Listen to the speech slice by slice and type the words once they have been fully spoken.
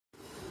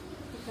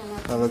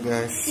Halo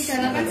guys,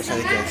 anak saya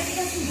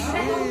guys.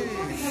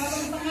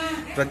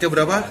 Beratnya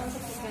berapa?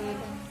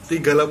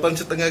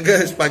 38,5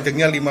 guys,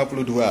 panjangnya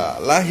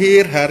 52.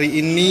 Lahir hari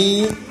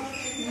ini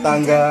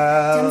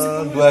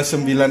tanggal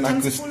 29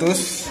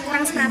 Agustus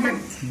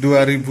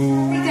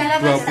 2020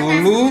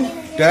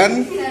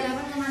 dan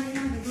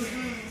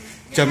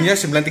jamnya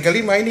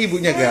 9.35 ini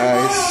ibunya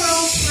guys.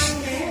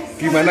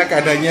 Gimana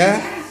keadaannya?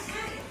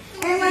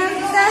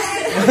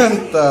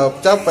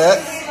 Mantap,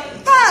 capek?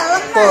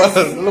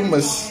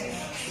 Lemes.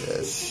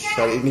 Yes,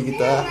 kali ini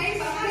kita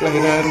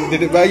kelahiran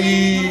dedek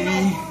bayi.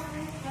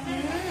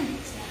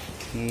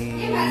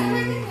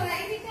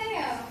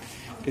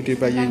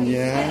 Dedek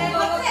bayinya.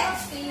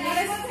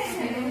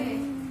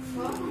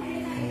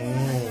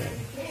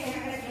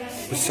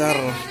 Besar,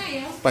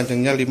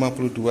 panjangnya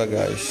 52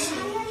 guys.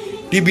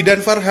 Di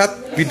bidan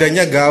Farhat,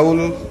 bidannya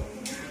gaul,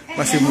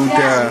 masih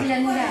muda,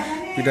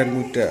 bidan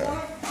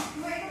muda.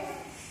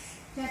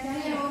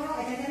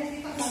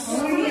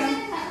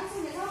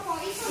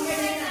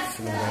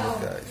 Semangat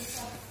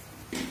guys.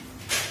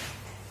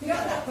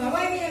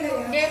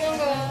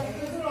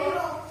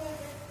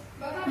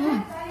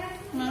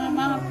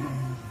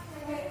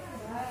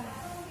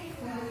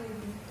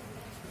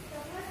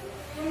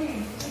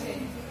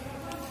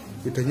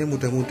 Bidannya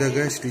muda-muda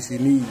guys di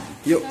sini.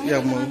 Yuk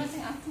yang mau.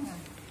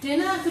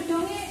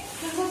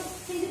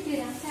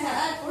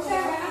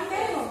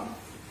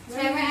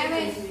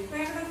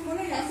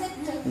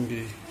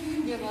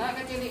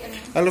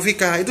 Halo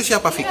Vika, itu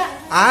siapa Vika?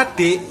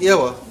 Adik, ya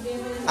wah.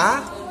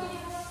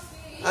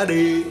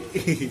 Adik.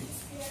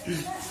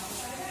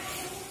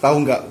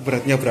 Tahu nggak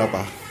beratnya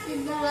berapa?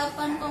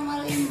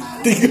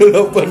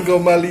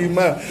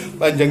 38,5.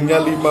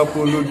 Panjangnya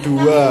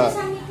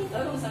 52.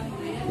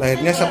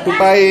 Lahirnya Sabtu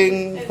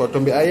Pahing, foto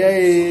mbak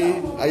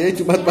ayai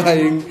Jumat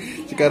Pahing.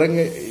 Sekarang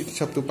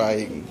Sabtu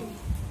Pahing.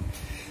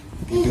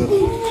 Tidur.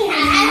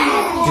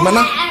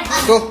 Gimana?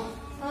 Kok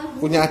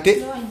punya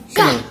adik?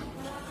 Seneng?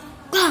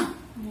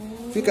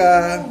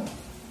 Vika.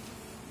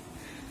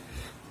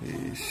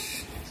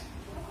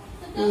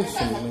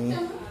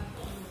 Seneng.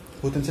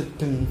 Boten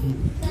sedeng.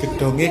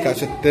 Gedonge gak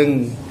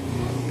sedeng.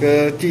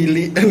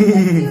 Kecilian.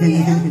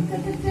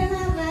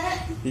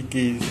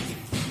 Iki.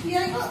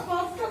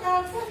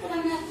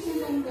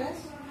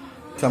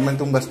 Sampai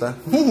tumbas ta?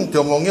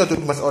 Diomongnya udah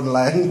tumbas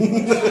online.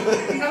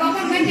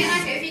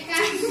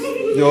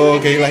 Yo,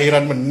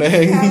 kelahiran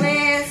meneng.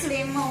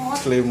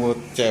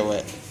 Selimut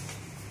cewek.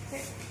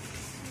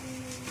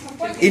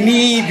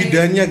 Ini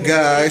bidannya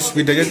guys,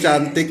 bidannya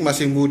cantik,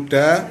 masih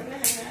muda.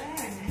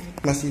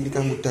 Masih nikah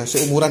muda,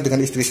 seumuran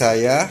dengan istri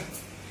saya.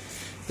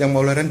 Yang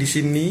mau lahiran di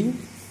sini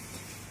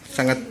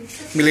sangat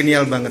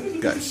milenial banget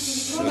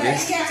guys.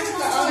 Okay.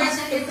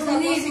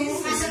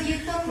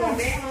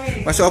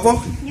 Masuk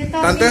apa?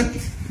 Tante?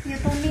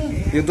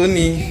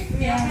 Yutuni.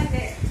 Ya.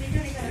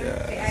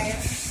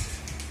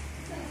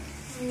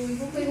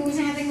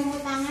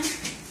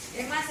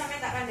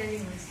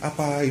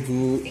 Apa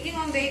ibu? Iki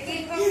ngombe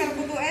iki kok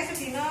terputuke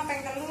sedina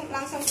ping 3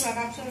 langsung 2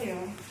 kapsul ya.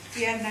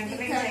 Biar nang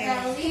kering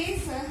saya.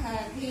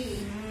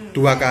 2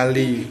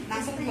 kali.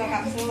 Langsung 2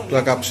 kapsul.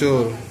 2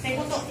 kapsul.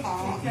 Sing kutuk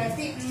tok.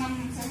 Berarti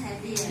 6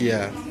 sehari ya.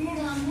 Iya.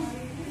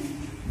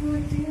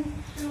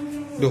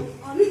 Duh.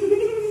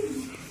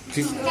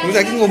 Ini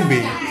lagi ngombe.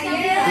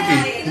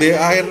 Iki, be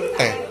air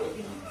teh.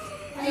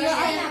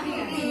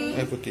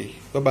 Air putih.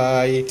 Bye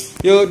bye.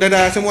 Yuk,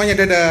 dadah semuanya,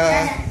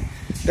 dadah.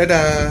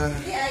 Dadah.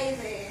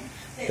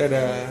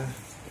 Dadah.